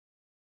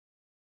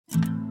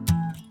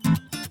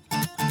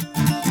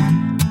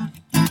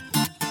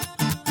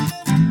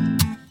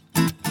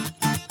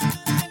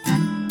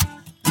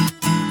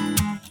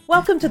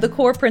Welcome to the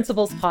Core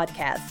Principles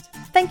Podcast.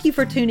 Thank you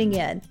for tuning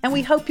in, and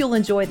we hope you'll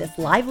enjoy this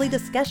lively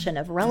discussion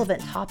of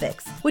relevant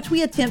topics, which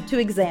we attempt to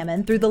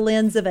examine through the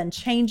lens of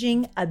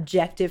unchanging,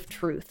 objective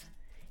truth.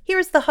 Here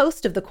is the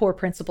host of the Core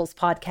Principles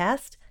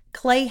Podcast,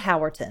 Clay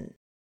Howerton.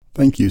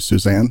 Thank you,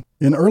 Suzanne.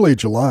 In early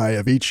July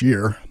of each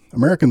year,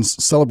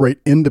 Americans celebrate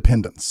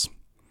independence.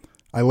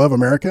 I love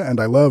America and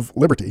I love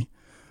liberty,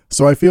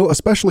 so I feel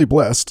especially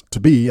blessed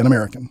to be an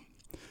American.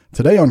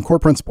 Today on Core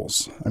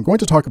Principles, I'm going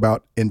to talk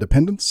about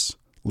independence,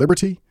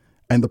 liberty,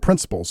 and the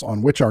principles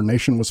on which our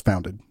nation was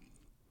founded.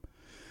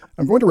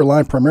 I'm going to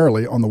rely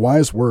primarily on the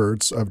wise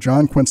words of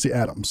John Quincy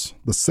Adams,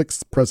 the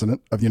 6th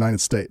President of the United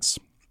States.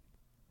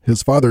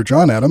 His father,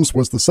 John Adams,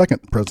 was the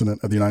 2nd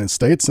President of the United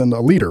States and a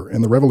leader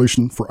in the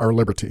Revolution for Our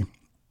Liberty.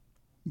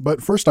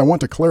 But first, I want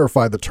to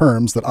clarify the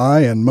terms that I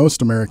and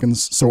most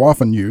Americans so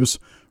often use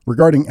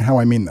regarding how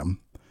I mean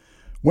them.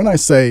 When I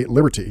say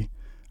liberty,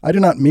 I do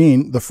not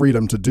mean the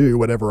freedom to do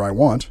whatever I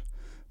want,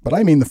 but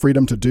I mean the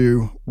freedom to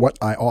do what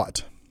I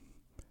ought.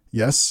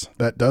 Yes,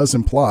 that does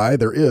imply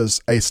there is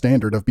a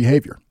standard of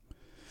behavior.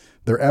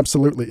 There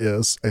absolutely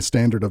is a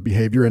standard of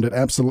behavior, and it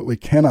absolutely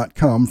cannot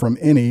come from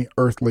any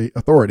earthly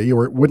authority,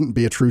 or it wouldn't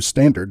be a true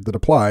standard that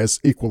applies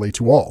equally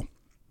to all.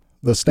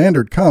 The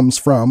standard comes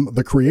from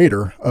the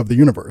Creator of the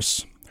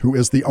universe, who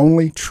is the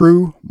only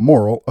true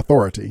moral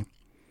authority.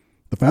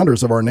 The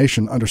founders of our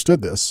nation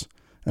understood this,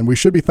 and we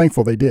should be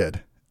thankful they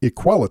did.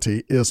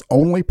 Equality is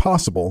only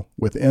possible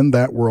within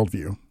that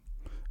worldview.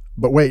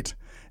 But wait,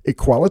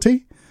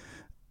 equality?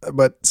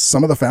 But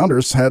some of the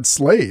founders had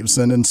slaves,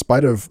 and in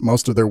spite of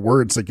most of their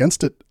words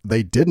against it,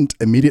 they didn't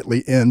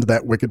immediately end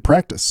that wicked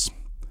practice.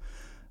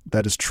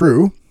 That is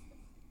true,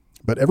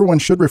 but everyone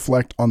should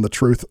reflect on the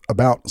truth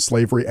about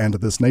slavery and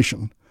this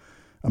nation.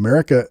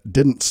 America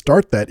didn't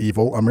start that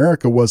evil.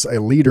 America was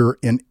a leader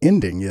in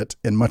ending it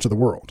in much of the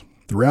world.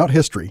 Throughout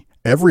history,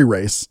 every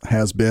race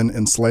has been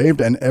enslaved,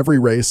 and every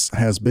race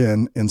has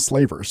been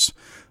enslavers.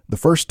 The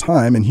first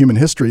time in human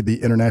history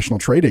the international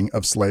trading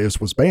of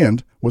slaves was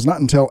banned was not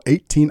until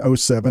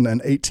 1807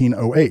 and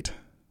 1808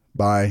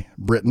 by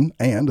Britain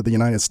and the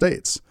United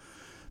States.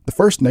 The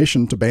first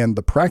nation to ban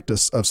the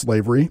practice of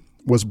slavery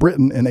was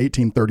Britain in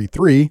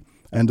 1833,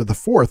 and the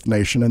fourth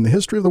nation in the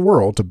history of the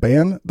world to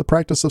ban the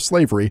practice of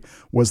slavery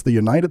was the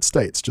United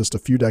States just a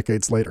few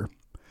decades later.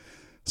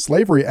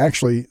 Slavery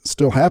actually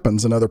still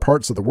happens in other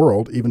parts of the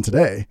world even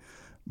today,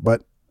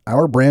 but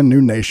our brand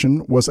new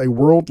nation was a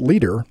world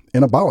leader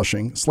in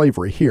abolishing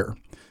slavery here.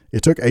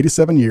 It took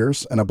 87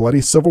 years and a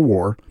bloody civil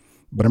war,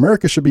 but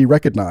America should be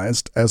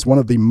recognized as one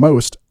of the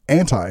most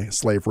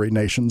anti-slavery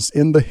nations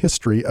in the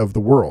history of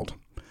the world.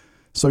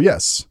 So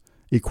yes,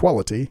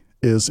 equality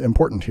is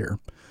important here.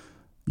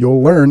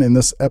 You'll learn in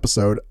this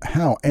episode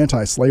how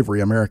anti-slavery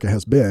America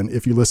has been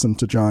if you listen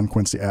to John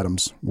Quincy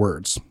Adams'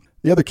 words.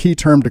 The other key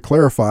term to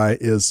clarify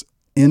is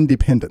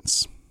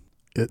independence.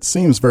 It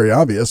seems very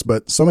obvious,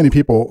 but so many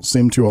people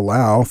seem to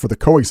allow for the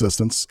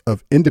coexistence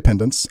of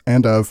independence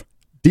and of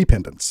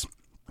dependence.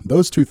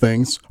 Those two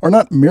things are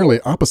not merely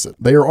opposite.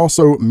 They are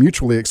also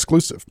mutually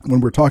exclusive when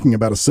we're talking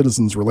about a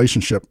citizen's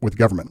relationship with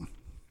government.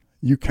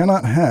 You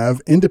cannot have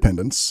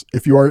independence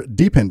if you are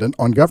dependent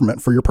on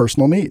government for your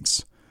personal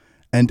needs.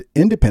 And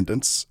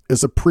independence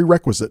is a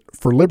prerequisite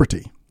for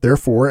liberty.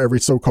 Therefore, every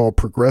so-called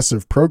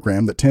progressive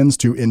program that tends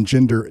to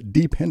engender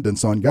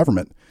dependence on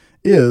government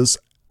is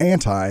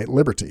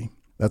anti-liberty.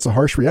 That's a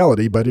harsh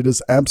reality, but it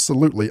is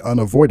absolutely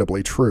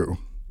unavoidably true.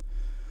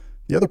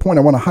 The other point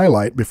I want to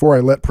highlight before I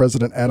let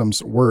President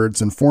Adams'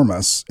 words inform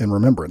us in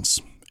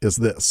remembrance is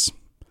this.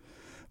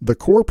 The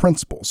core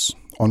principles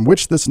on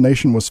which this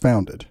nation was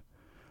founded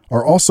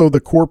are also the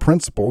core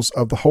principles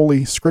of the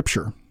Holy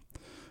Scripture.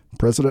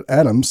 President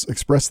Adams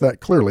expressed that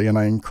clearly, and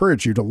I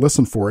encourage you to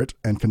listen for it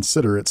and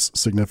consider its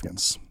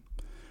significance.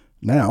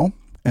 Now,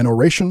 an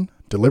oration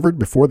delivered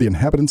before the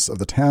inhabitants of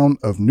the town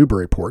of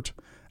Newburyport,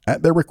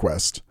 at their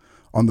request,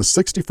 on the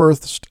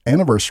 61st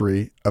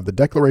anniversary of the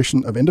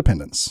Declaration of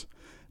Independence,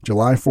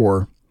 July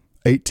 4,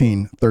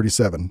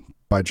 1837,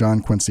 by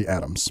John Quincy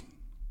Adams.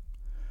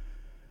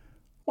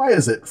 Why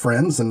is it,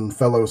 friends and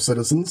fellow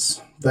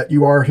citizens, that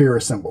you are here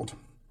assembled?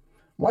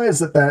 Why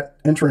is it that,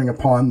 entering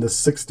upon the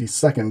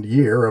 62nd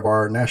year of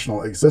our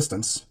national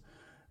existence,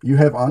 you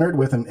have honored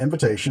with an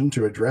invitation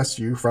to address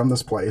you from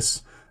this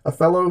place a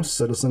fellow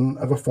citizen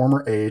of a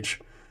former age,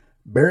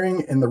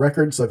 bearing in the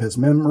records of his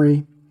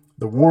memory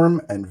the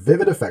warm and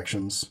vivid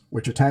affections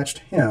which attached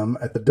him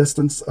at the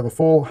distance of a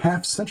full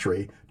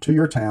half-century to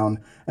your town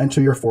and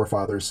to your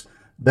forefathers,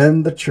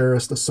 then the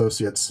cherished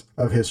associates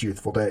of his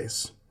youthful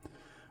days?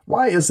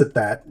 Why is it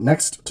that,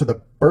 next to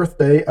the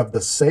birthday of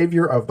the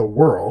Savior of the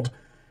world,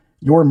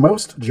 your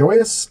most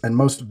joyous and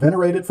most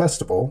venerated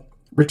festival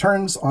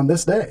returns on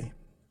this day?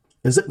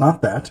 Is it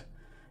not that,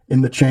 in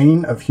the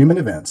chain of human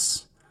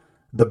events,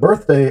 the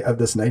birthday of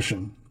this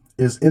nation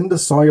is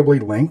indissolubly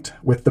linked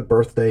with the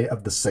birthday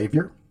of the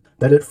Savior,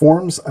 that it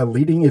forms a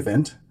leading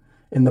event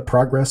in the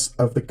progress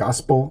of the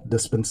gospel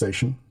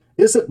dispensation?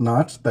 Is it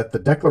not that the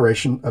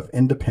Declaration of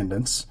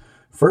Independence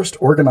first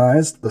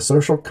organized the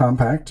social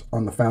compact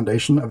on the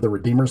foundation of the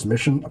Redeemer's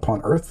mission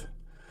upon earth,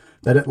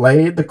 that it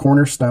laid the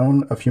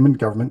cornerstone of human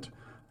government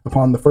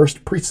upon the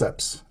first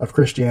precepts of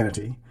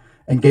Christianity,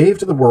 and gave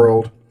to the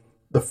world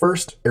the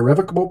first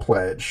irrevocable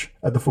pledge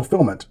of the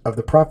fulfillment of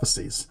the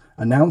prophecies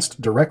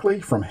announced directly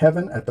from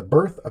heaven at the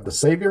birth of the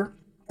Savior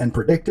and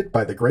predicted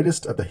by the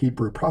greatest of the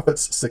Hebrew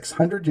prophets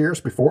 600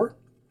 years before?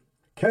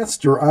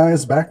 Cast your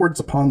eyes backwards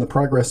upon the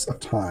progress of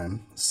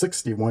time,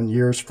 61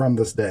 years from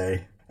this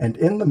day, and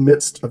in the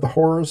midst of the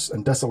horrors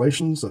and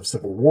desolations of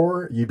civil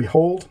war, ye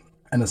behold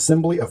an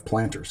assembly of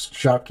planters,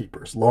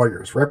 shopkeepers,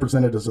 lawyers,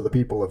 representatives of the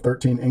people of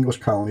 13 English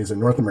colonies in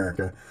North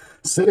America,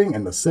 sitting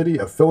in the city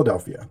of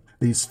Philadelphia.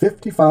 These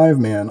 55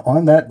 men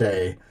on that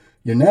day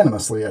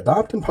unanimously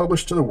adopt and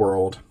publish to the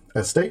world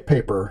a state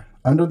paper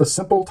under the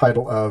simple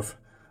title of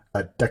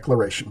a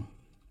declaration.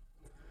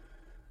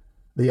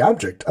 The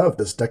object of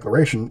this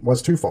declaration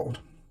was twofold.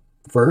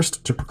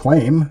 First, to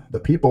proclaim the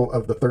people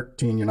of the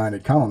 13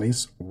 United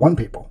Colonies one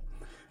people,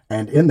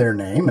 and in their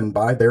name and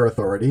by their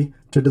authority,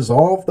 to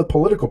dissolve the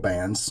political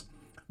bands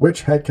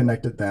which had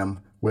connected them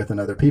with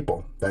another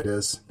people, that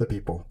is, the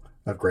people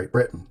of Great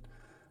Britain.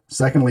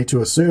 Secondly,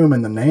 to assume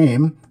in the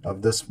name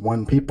of this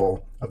one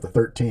people of the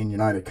 13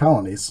 United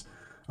Colonies,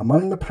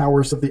 among the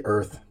powers of the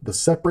earth, the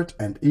separate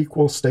and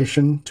equal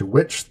station to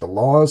which the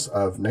laws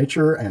of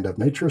nature and of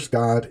nature's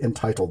God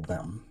entitled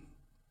them.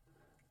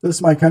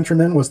 This, my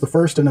countrymen, was the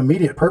first and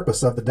immediate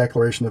purpose of the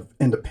Declaration of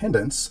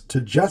Independence, to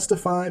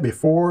justify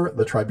before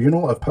the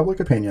tribunal of public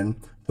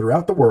opinion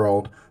throughout the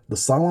world the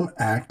solemn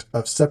act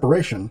of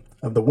separation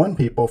of the one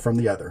people from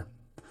the other.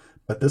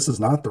 But this is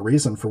not the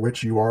reason for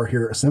which you are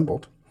here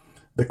assembled.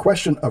 The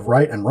question of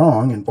right and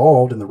wrong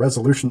involved in the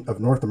resolution of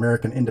North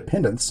American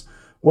independence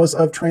was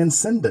of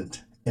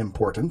transcendent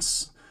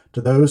importance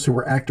to those who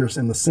were actors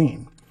in the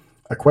scene,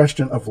 a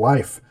question of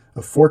life,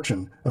 of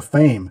fortune, of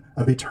fame,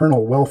 of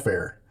eternal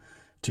welfare.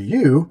 To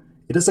you,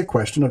 it is a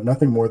question of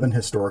nothing more than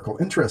historical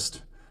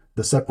interest.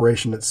 The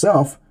separation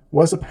itself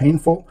was a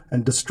painful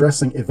and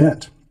distressing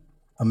event,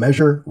 a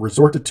measure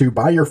resorted to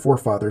by your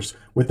forefathers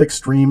with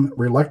extreme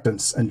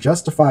reluctance and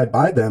justified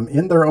by them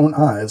in their own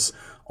eyes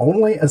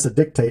only as a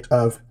dictate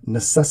of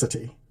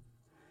necessity.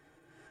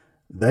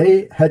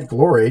 They had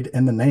gloried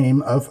in the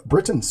name of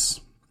Britons.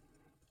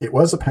 It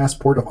was a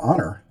passport of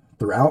honor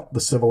throughout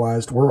the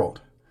civilized world.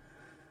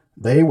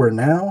 They were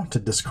now to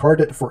discard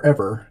it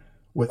forever,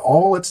 with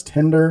all its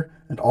tender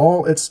and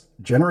all its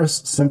generous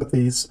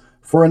sympathies,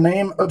 for a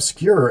name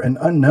obscure and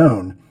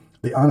unknown,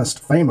 the honest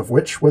fame of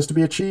which was to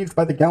be achieved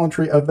by the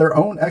gallantry of their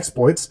own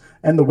exploits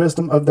and the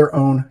wisdom of their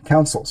own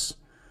counsels.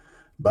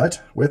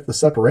 But with the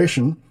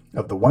separation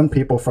of the one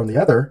people from the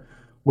other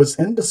was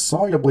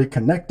indissolubly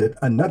connected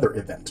another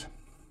event.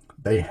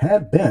 They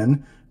had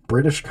been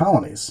British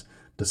colonies,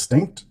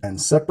 distinct and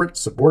separate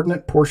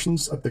subordinate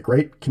portions of the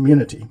great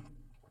community.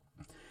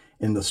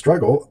 In the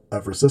struggle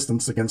of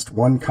resistance against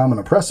one common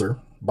oppressor,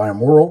 by a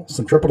moral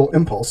centripetal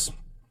impulse,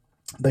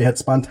 they had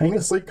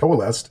spontaneously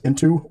coalesced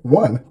into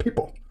one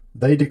people.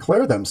 They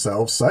declare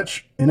themselves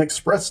such in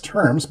express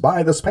terms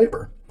by this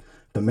paper.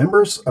 The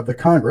members of the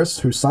Congress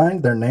who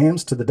signed their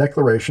names to the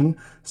declaration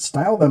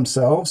style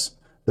themselves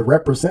the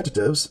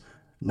representatives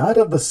not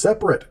of the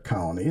separate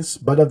colonies,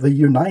 but of the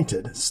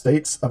United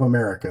States of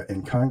America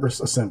in Congress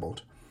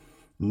assembled.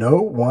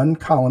 No one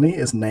colony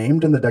is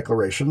named in the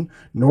declaration,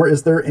 nor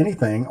is there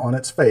anything on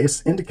its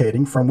face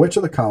indicating from which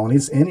of the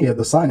colonies any of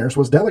the signers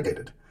was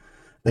delegated.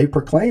 They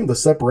proclaim the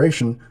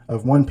separation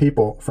of one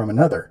people from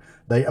another.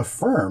 They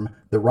affirm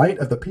the right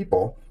of the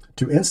people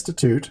to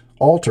institute,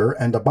 alter,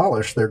 and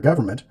abolish their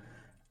government,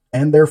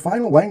 and their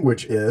final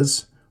language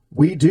is,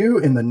 "We do,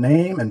 in the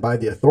name and by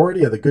the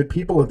authority of the good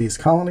people of these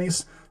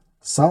colonies,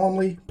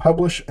 solemnly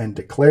publish and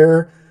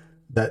declare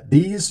that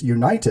these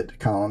united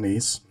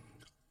colonies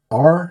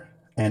are,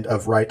 and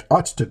of right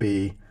ought to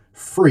be,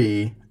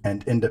 free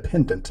and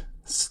independent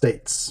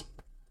states."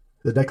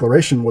 The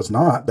declaration was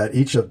not that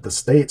each of the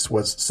states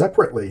was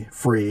separately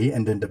free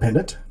and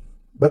independent,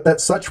 but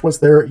that such was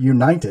their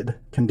united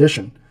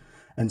condition,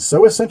 and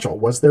so essential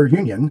was their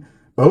union,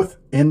 both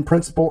in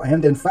principle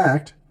and in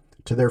fact,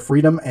 to their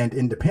freedom and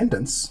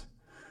independence,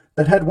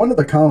 that had one of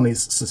the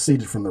colonies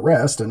seceded from the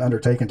rest and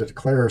undertaken to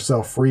declare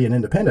herself free and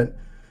independent,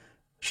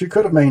 she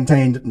could have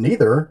maintained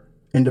neither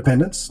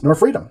independence nor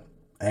freedom.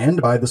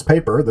 And by this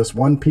paper, this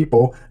one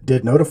people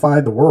did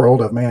notify the world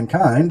of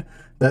mankind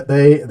that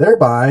they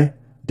thereby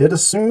did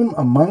assume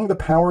among the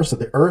powers of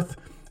the earth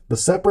the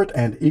separate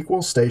and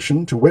equal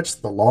station to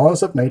which the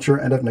laws of nature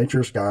and of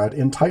nature's God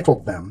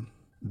entitled them.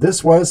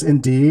 This was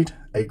indeed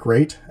a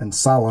great and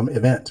solemn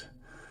event.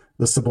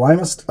 The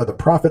sublimest of the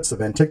prophets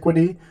of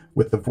antiquity,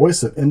 with the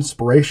voice of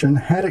inspiration,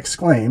 had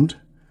exclaimed,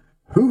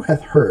 "Who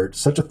hath heard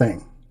such a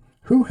thing?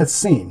 Who hath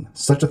seen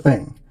such a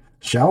thing?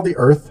 Shall the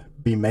earth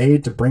be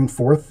made to bring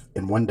forth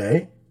in one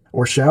day?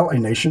 Or shall a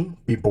nation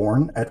be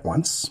born at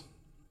once?"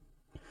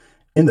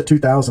 In the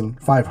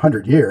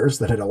 2,500 years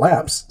that had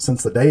elapsed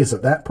since the days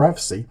of that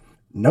prophecy,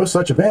 no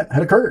such event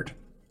had occurred.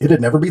 It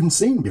had never been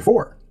seen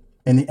before.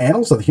 In the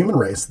annals of the human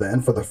race,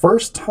 then, for the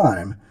first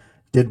time,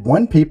 did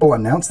one people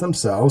announce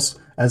themselves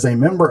as a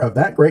member of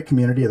that great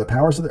community of the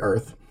powers of the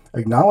earth,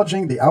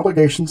 acknowledging the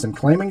obligations and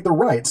claiming the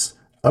rights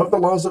of the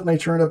laws of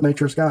nature and of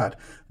nature's God.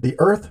 The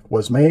earth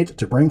was made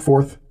to bring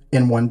forth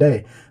in one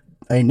day.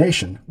 A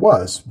nation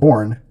was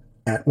born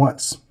at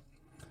once.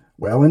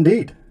 Well,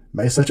 indeed,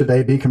 may such a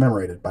day be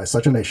commemorated by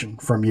such a nation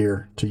from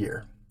year to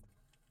year.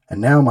 And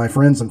now, my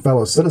friends and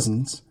fellow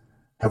citizens,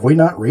 have we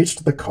not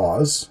reached the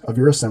cause of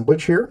your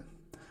assemblage here?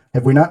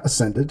 Have we not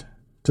ascended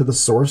to the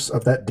source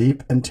of that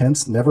deep,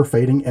 intense,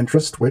 never-fading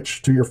interest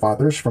which, to your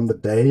fathers from the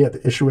day of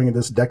the issuing of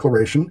this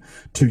declaration,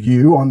 to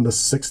you on the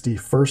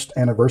 61st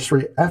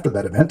anniversary after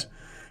that event,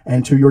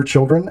 and to your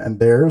children and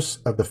theirs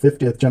of the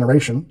 50th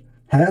generation,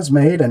 has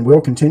made and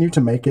will continue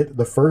to make it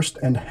the first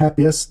and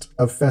happiest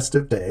of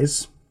festive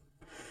days?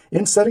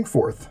 In setting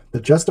forth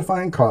the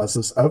justifying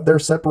causes of their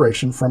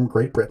separation from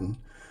Great Britain,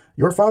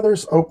 your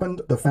fathers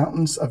opened the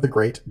fountains of the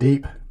great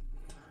deep.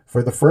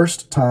 For the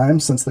first time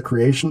since the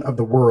creation of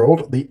the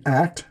world, the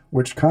act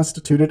which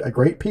constituted a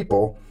great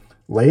people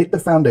laid the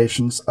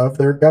foundations of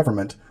their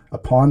government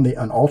upon the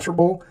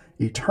unalterable,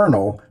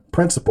 eternal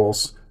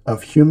principles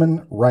of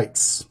human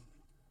rights.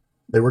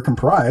 They were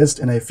comprised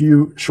in a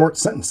few short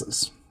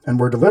sentences and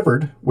were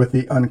delivered with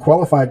the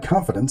unqualified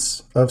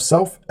confidence of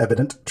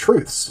self-evident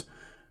truths.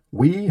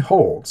 We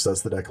hold,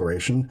 says the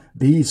Declaration,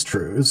 these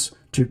truths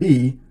to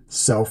be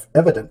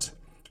self-evident,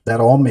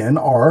 that all men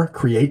are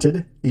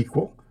created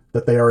equal,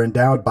 that they are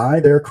endowed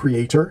by their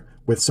Creator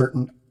with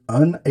certain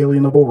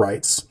unalienable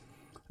rights,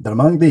 that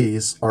among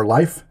these are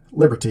life,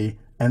 liberty,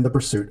 and the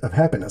pursuit of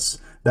happiness,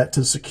 that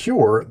to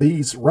secure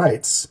these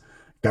rights,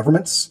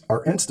 governments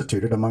are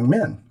instituted among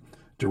men,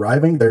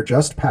 deriving their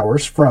just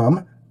powers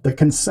from the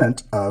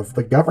consent of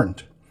the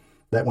governed,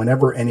 that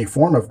whenever any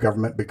form of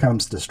government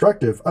becomes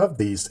destructive of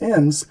these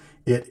ends,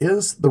 it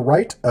is the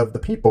right of the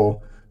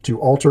people to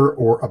alter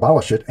or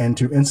abolish it, and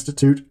to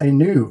institute a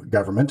new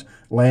government,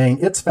 laying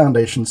its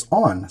foundations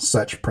on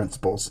such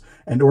principles,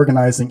 and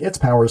organizing its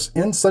powers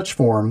in such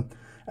form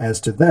as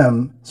to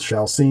them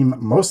shall seem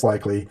most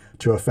likely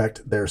to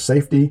affect their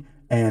safety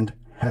and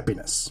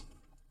happiness.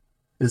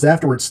 It is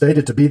afterwards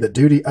stated to be the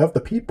duty of the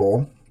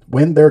people,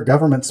 when their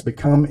governments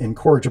become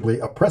incorrigibly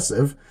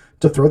oppressive,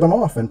 to throw them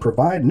off and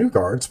provide new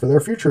guards for their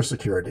future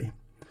security.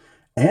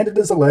 And it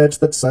is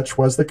alleged that such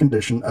was the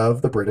condition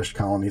of the British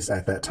colonies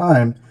at that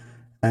time,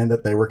 and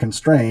that they were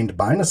constrained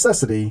by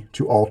necessity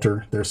to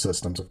alter their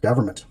systems of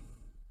government.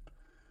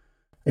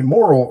 A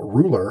moral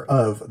ruler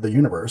of the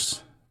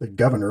universe, the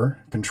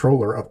governor,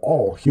 controller of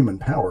all human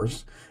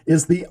powers,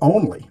 is the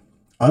only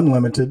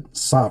unlimited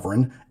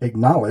sovereign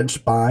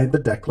acknowledged by the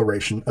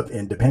Declaration of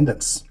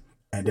Independence,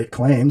 and it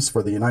claims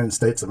for the United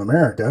States of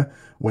America,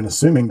 when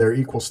assuming their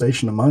equal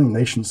station among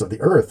nations of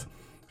the earth,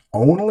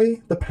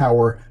 only the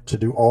power to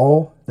do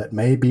all that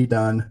may be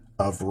done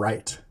of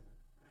right.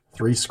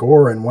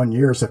 61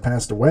 years have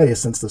passed away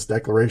since this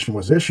declaration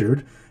was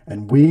issued,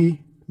 and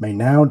we may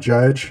now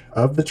judge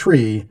of the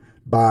tree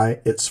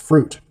by its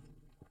fruit.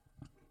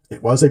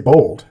 It was a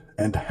bold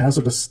and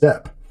hazardous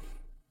step,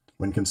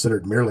 when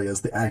considered merely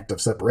as the act of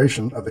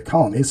separation of the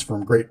colonies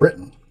from Great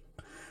Britain.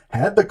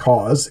 Had the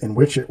cause in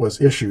which it was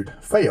issued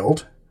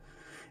failed,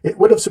 it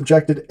would have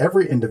subjected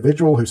every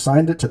individual who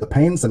signed it to the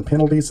pains and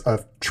penalties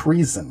of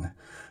treason,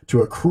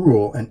 to a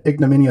cruel and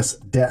ignominious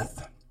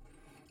death.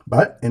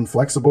 But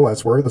inflexible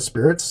as were the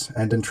spirits,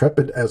 and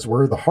intrepid as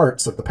were the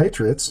hearts of the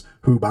patriots,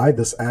 who by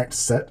this act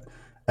set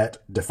at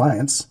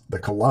defiance the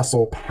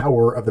colossal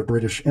power of the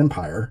British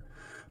Empire,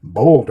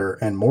 bolder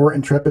and more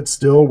intrepid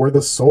still were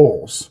the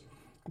souls,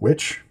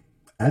 which,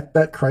 at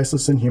that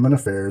crisis in human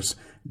affairs,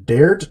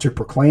 dared to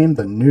proclaim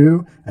the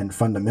new and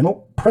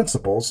fundamental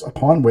principles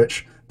upon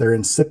which their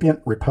incipient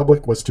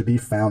republic was to be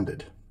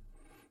founded.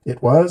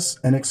 It was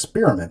an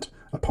experiment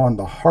upon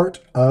the heart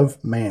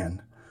of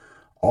man.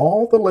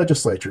 All the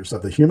legislatures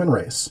of the human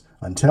race,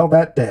 until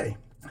that day,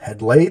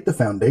 had laid the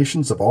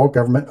foundations of all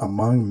government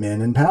among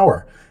men in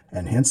power,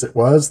 and hence it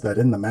was that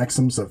in the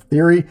maxims of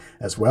theory,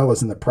 as well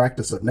as in the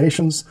practice of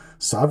nations,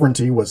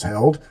 sovereignty was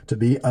held to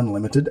be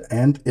unlimited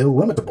and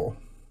illimitable.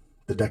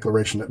 The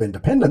Declaration of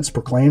Independence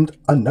proclaimed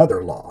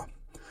another law,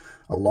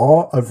 a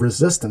law of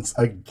resistance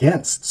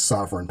against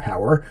sovereign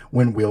power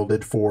when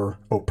wielded for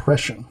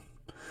oppression,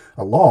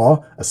 a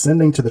law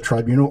ascending to the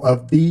tribunal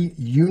of the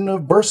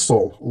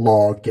universal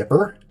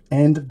lawgiver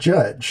and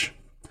judge,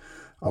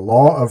 a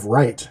law of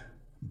right,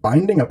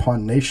 binding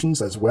upon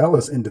nations as well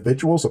as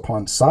individuals,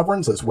 upon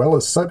sovereigns as well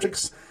as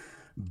subjects.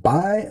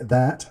 By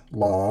that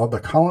law, the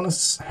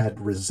colonists had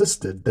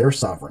resisted their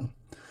sovereign.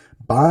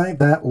 By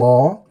that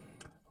law,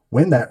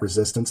 when that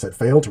resistance had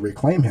failed to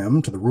reclaim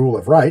him to the rule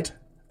of right,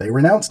 they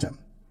renounced him,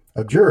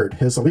 abjured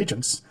his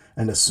allegiance,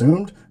 and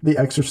assumed the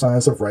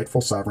exercise of rightful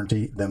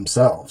sovereignty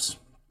themselves.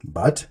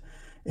 But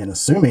in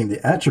assuming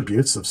the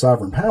attributes of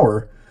sovereign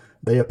power,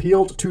 they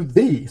appealed to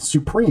the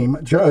supreme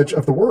judge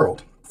of the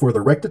world for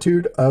the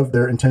rectitude of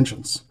their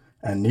intentions,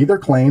 and neither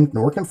claimed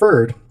nor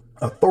conferred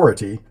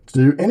authority to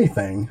do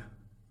anything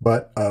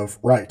but of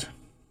right.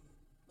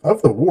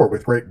 Of the war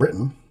with Great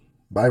Britain,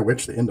 by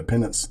which the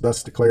independence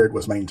thus declared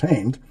was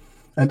maintained,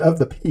 and of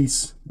the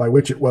peace by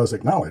which it was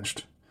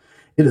acknowledged,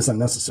 it is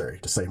unnecessary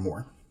to say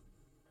more.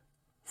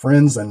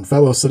 Friends and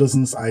fellow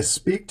citizens, I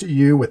speak to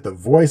you with the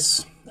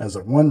voice as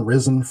of one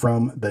risen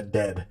from the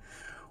dead.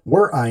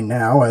 Were I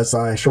now, as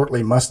I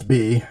shortly must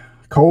be,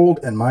 cold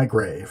in my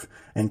grave,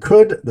 and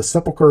could the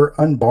sepulchre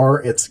unbar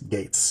its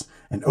gates,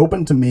 and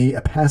open to me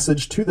a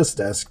passage to this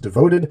desk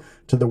devoted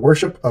to the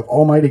worship of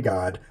Almighty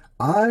God,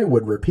 I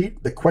would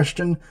repeat the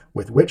question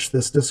with which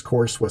this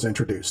discourse was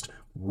introduced.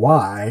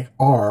 Why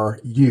are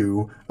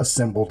you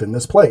assembled in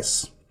this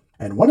place?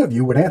 And one of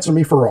you would answer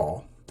me for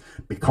all.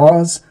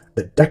 Because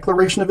the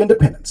Declaration of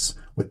Independence,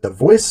 with the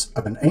voice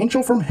of an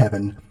angel from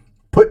heaven,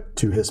 put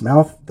to his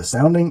mouth the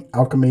sounding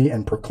alchemy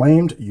and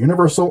proclaimed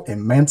universal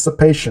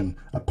emancipation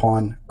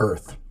upon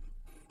earth.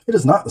 It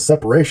is not the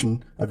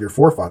separation of your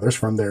forefathers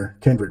from their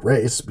kindred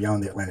race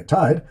beyond the Atlantic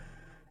tide.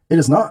 It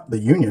is not the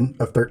union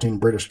of 13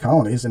 British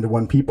colonies into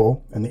one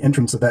people and the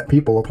entrance of that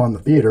people upon the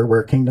theater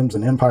where kingdoms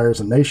and empires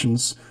and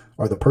nations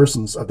are the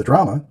persons of the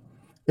drama.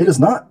 It is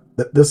not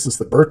that this is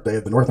the birthday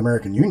of the North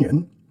American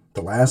Union,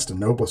 the last and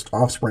noblest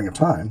offspring of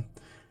time.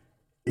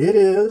 It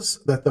is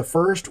that the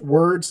first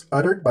words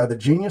uttered by the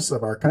genius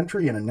of our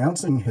country in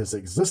announcing his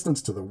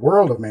existence to the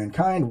world of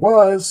mankind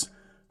was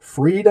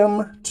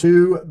freedom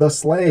to the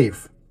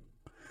slave,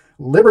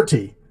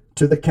 liberty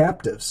to the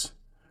captives,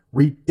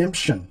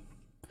 redemption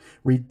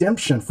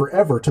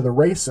forever to the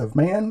race of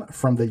man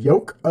from the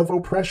yoke of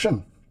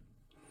oppression.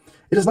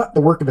 It is not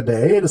the work of a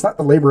day, it is not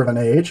the labor of an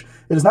age,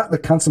 it is not the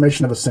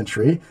consummation of a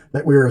century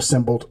that we are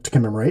assembled to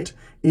commemorate.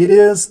 It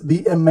is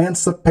the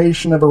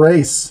emancipation of a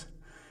race.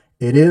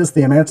 It is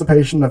the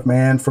emancipation of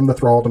man from the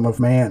thraldom of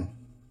man.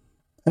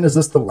 And is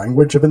this the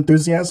language of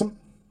enthusiasm?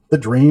 The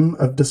dream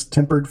of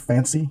distempered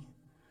fancy?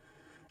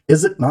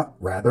 Is it not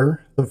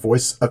rather the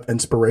voice of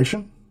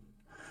inspiration?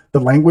 The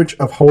language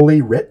of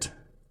Holy Writ?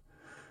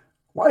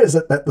 Why is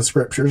it that the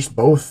Scriptures,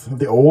 both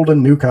the Old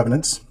and New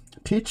Covenants,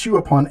 teach you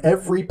upon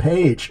every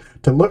page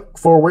to look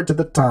forward to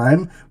the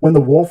time when the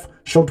wolf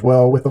shall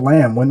dwell with the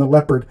lamb, when the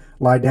leopard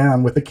lie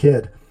down with the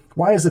kid?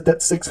 Why is it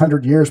that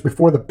 600 years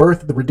before the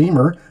birth of the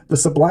Redeemer, the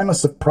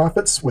sublimest of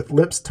prophets, with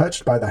lips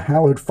touched by the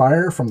hallowed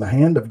fire from the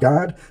hand of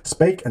God,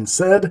 spake and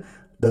said,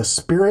 The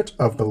Spirit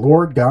of the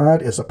Lord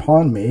God is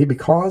upon me,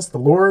 because the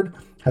Lord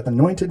hath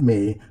anointed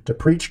me to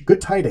preach good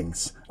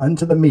tidings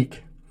unto the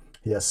meek.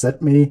 He has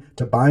sent me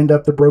to bind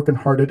up the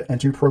brokenhearted and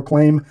to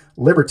proclaim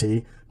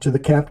liberty to the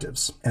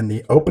captives and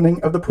the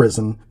opening of the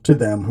prison to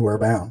them who are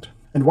bound.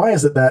 And why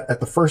is it that at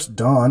the first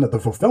dawn of the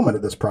fulfillment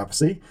of this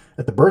prophecy,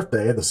 at the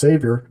birthday of the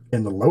Savior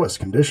in the lowest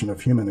condition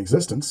of human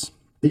existence,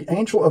 the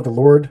angel of the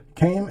Lord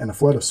came in a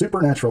flood of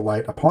supernatural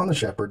light upon the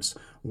shepherds,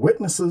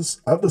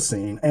 witnesses of the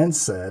scene, and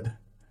said,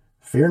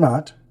 Fear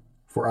not,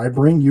 for I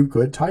bring you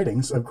good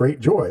tidings of great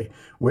joy,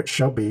 which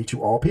shall be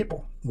to all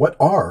people. What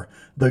are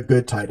the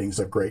good tidings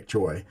of great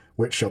joy,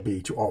 which shall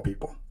be to all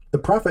people? The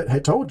prophet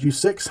had told you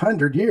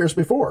 600 years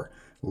before.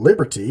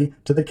 Liberty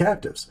to the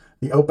captives,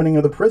 the opening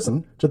of the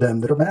prison to them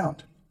that are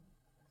bound.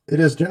 It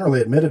is generally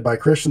admitted by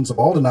Christians of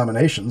all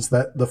denominations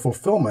that the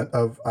fulfillment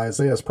of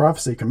Isaiah's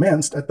prophecy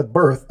commenced at the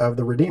birth of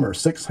the Redeemer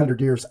 600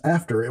 years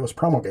after it was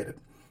promulgated.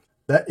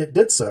 That it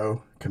did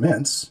so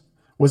commence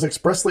was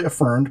expressly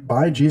affirmed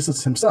by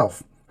Jesus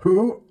himself,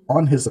 who,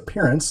 on his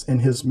appearance in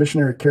his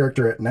missionary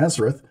character at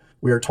Nazareth,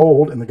 we are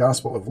told in the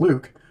Gospel of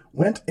Luke,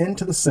 went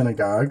into the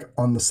synagogue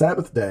on the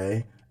Sabbath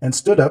day and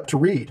stood up to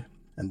read.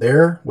 And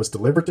there was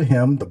delivered to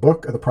him the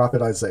book of the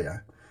prophet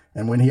Isaiah.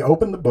 And when he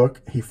opened the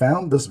book, he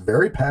found this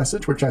very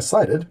passage which I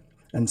cited,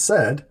 and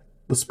said,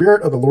 The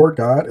Spirit of the Lord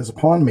God is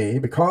upon me,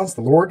 because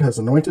the Lord has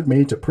anointed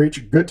me to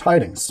preach good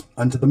tidings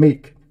unto the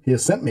meek. He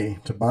has sent me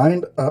to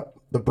bind up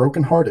the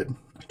brokenhearted,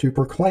 to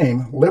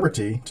proclaim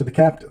liberty to the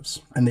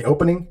captives, and the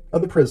opening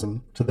of the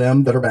prison to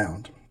them that are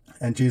bound.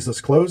 And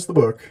Jesus closed the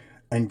book,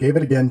 and gave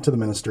it again to the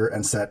minister,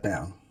 and sat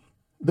down.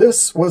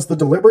 This was the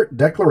deliberate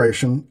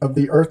declaration of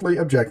the earthly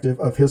objective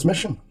of his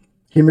mission.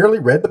 He merely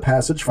read the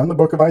passage from the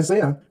book of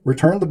Isaiah,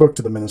 returned the book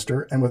to the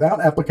minister, and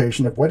without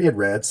application of what he had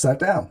read, sat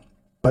down.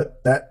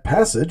 But that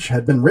passage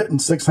had been written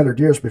 600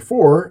 years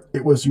before.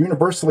 It was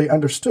universally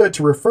understood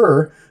to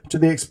refer to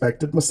the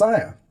expected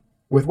Messiah.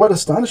 With what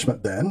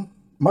astonishment, then,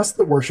 must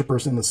the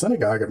worshippers in the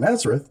synagogue of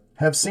Nazareth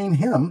have seen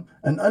him,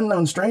 an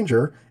unknown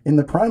stranger, in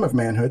the prime of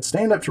manhood,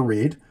 stand up to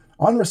read,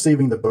 on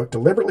receiving the book,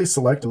 deliberately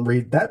select and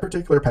read that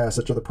particular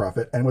passage of the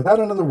prophet, and without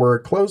another word,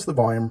 close the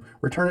volume,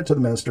 return it to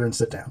the minister, and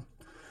sit down.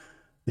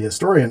 The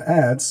historian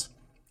adds,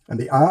 And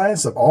the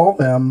eyes of all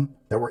them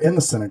that were in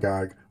the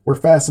synagogue were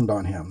fastened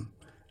on him,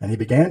 and he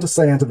began to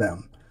say unto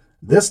them,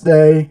 This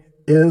day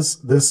is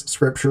this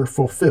scripture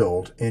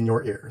fulfilled in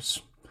your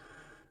ears.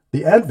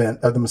 The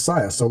advent of the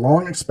Messiah, so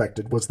long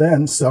expected, was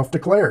then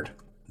self-declared.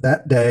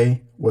 That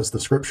day was the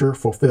scripture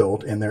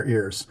fulfilled in their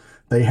ears.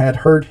 They had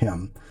heard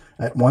him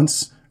at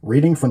once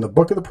reading from the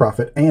book of the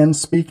prophet and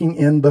speaking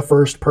in the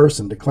first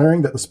person,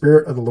 declaring that the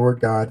Spirit of the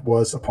Lord God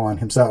was upon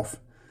himself.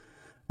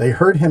 They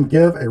heard him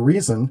give a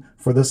reason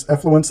for this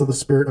effluence of the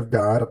Spirit of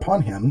God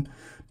upon him,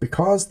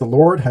 because the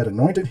Lord had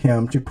anointed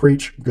him to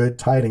preach good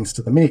tidings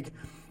to the meek.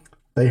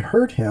 They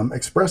heard him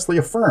expressly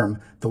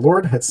affirm the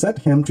Lord had sent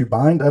him to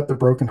bind up the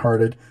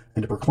brokenhearted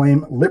and to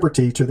proclaim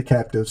liberty to the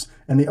captives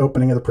and the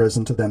opening of the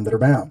prison to them that are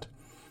bound.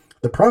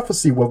 The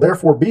prophecy will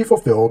therefore be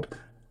fulfilled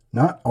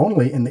not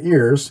only in the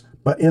ears,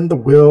 but in the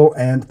will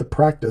and the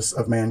practice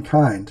of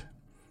mankind.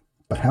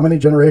 But how many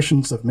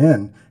generations of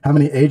men, how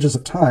many ages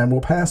of time will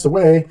pass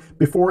away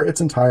before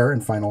its entire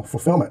and final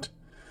fulfillment?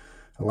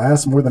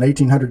 Alas, more than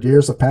 1,800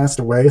 years have passed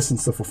away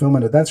since the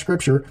fulfillment of that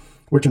scripture,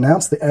 which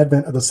announced the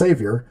advent of the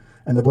Savior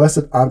and the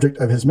blessed object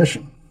of his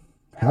mission.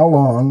 How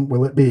long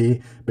will it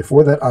be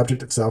before that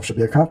object itself shall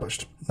be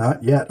accomplished?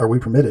 Not yet are we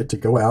permitted to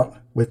go out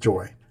with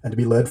joy and to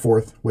be led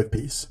forth with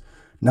peace.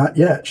 Not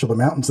yet shall the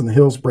mountains and the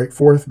hills break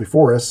forth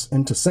before us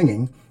into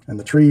singing, and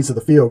the trees of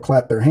the field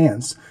clap their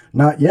hands.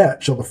 Not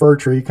yet shall the fir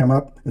tree come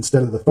up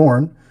instead of the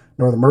thorn,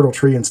 nor the myrtle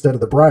tree instead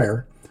of the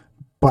briar.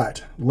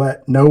 But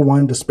let no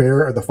one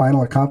despair of the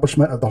final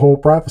accomplishment of the whole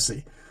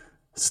prophecy.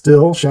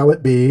 Still shall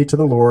it be to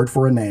the Lord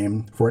for a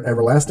name, for an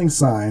everlasting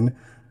sign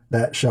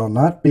that shall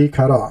not be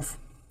cut off.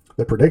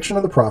 The prediction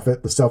of the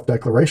prophet, the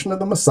self-declaration of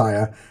the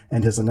Messiah,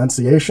 and his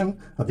enunciation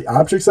of the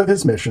objects of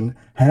his mission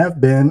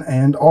have been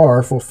and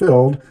are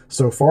fulfilled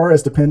so far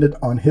as depended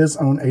on his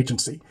own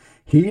agency.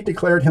 He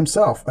declared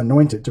himself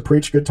anointed to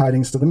preach good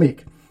tidings to the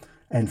meek,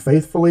 and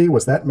faithfully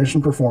was that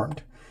mission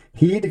performed.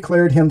 He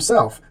declared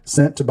himself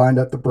sent to bind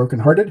up the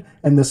brokenhearted,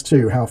 and this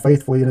too, how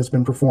faithfully it has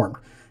been performed.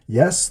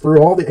 Yes,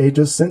 through all the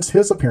ages since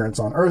his appearance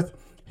on earth,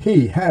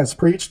 he has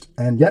preached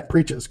and yet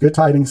preaches good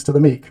tidings to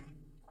the meek.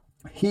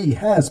 He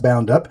has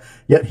bound up,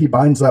 yet he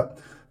binds up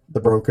the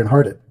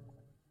brokenhearted.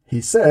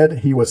 He said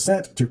he was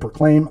sent to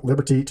proclaim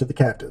liberty to the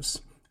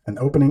captives, an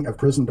opening of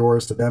prison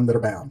doors to them that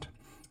are bound.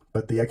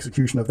 But the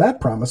execution of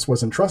that promise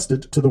was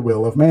entrusted to the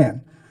will of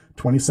man.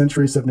 20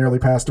 centuries have nearly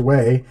passed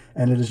away,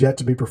 and it is yet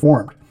to be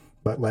performed.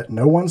 But let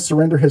no one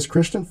surrender his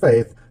Christian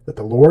faith that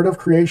the Lord of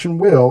creation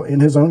will, in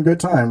his own good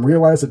time,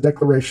 realize a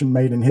declaration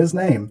made in his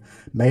name,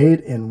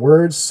 made in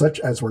words such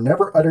as were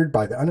never uttered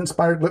by the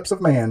uninspired lips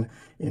of man,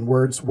 in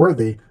words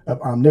worthy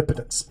of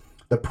omnipotence.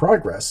 The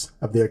progress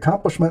of the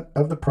accomplishment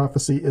of the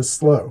prophecy is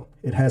slow.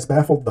 It has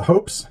baffled the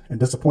hopes and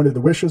disappointed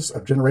the wishes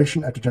of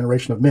generation after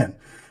generation of men.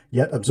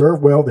 Yet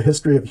observe well the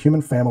history of the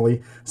human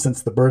family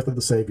since the birth of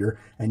the Savior,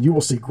 and you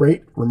will see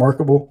great,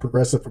 remarkable,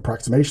 progressive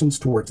approximations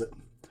towards it.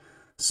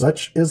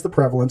 Such is the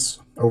prevalence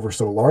over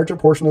so large a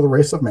portion of the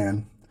race of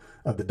man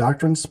of the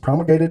doctrines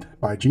promulgated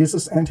by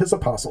Jesus and his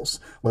apostles,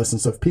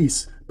 lessons of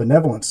peace,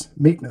 benevolence,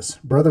 meekness,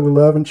 brotherly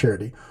love, and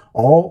charity,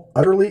 all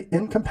utterly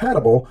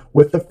incompatible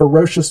with the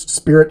ferocious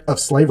spirit of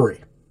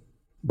slavery.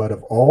 But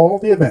of all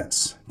the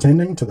events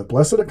tending to the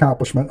blessed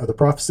accomplishment of the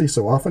prophecy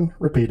so often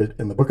repeated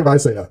in the book of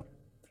Isaiah,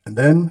 and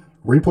then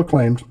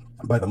reproclaimed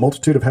by the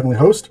multitude of heavenly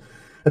hosts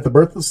at the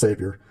birth of the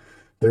Savior,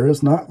 there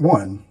is not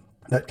one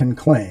that can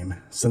claim,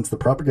 since the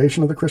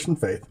propagation of the Christian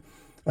faith,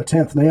 a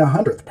 10th, nay,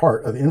 100th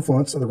part of the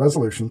influence of the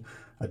resolution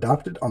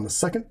adopted on the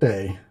 2nd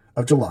day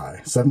of July,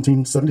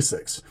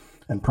 1776,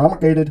 and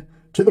promulgated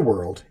to the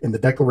world in the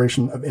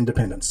Declaration of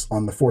Independence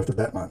on the 4th of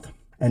that month.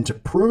 And to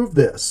prove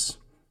this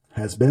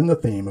has been the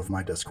theme of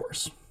my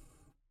discourse.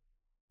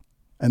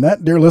 And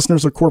that, dear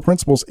listeners of Core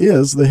Principles,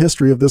 is the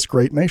history of this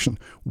great nation.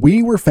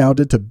 We were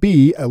founded to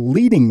be a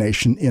leading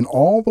nation in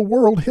all the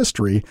world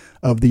history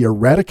of the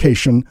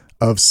eradication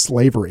of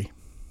slavery.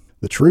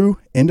 The true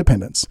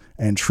independence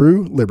and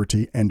true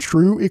liberty and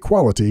true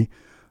equality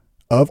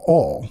of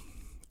all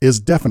is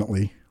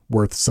definitely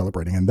worth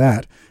celebrating. And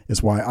that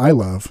is why I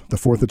love the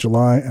 4th of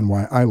July and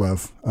why I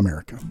love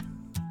America.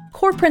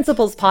 Core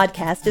Principles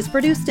Podcast is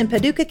produced in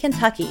Paducah,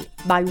 Kentucky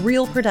by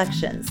Real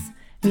Productions.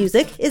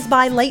 Music is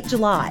by Late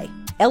July,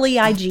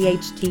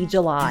 Leight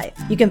July.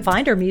 You can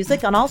find our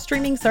music on all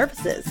streaming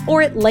services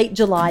or at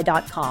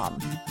latejuly.com.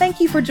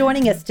 Thank you for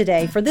joining us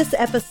today for this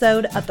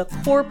episode of the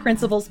Core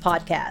Principles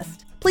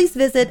Podcast. Please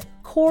visit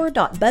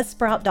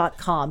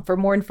core.buzzsprout.com for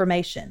more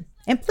information,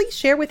 and please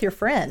share with your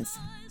friends.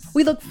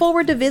 We look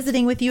forward to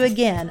visiting with you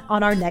again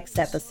on our next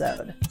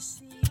episode.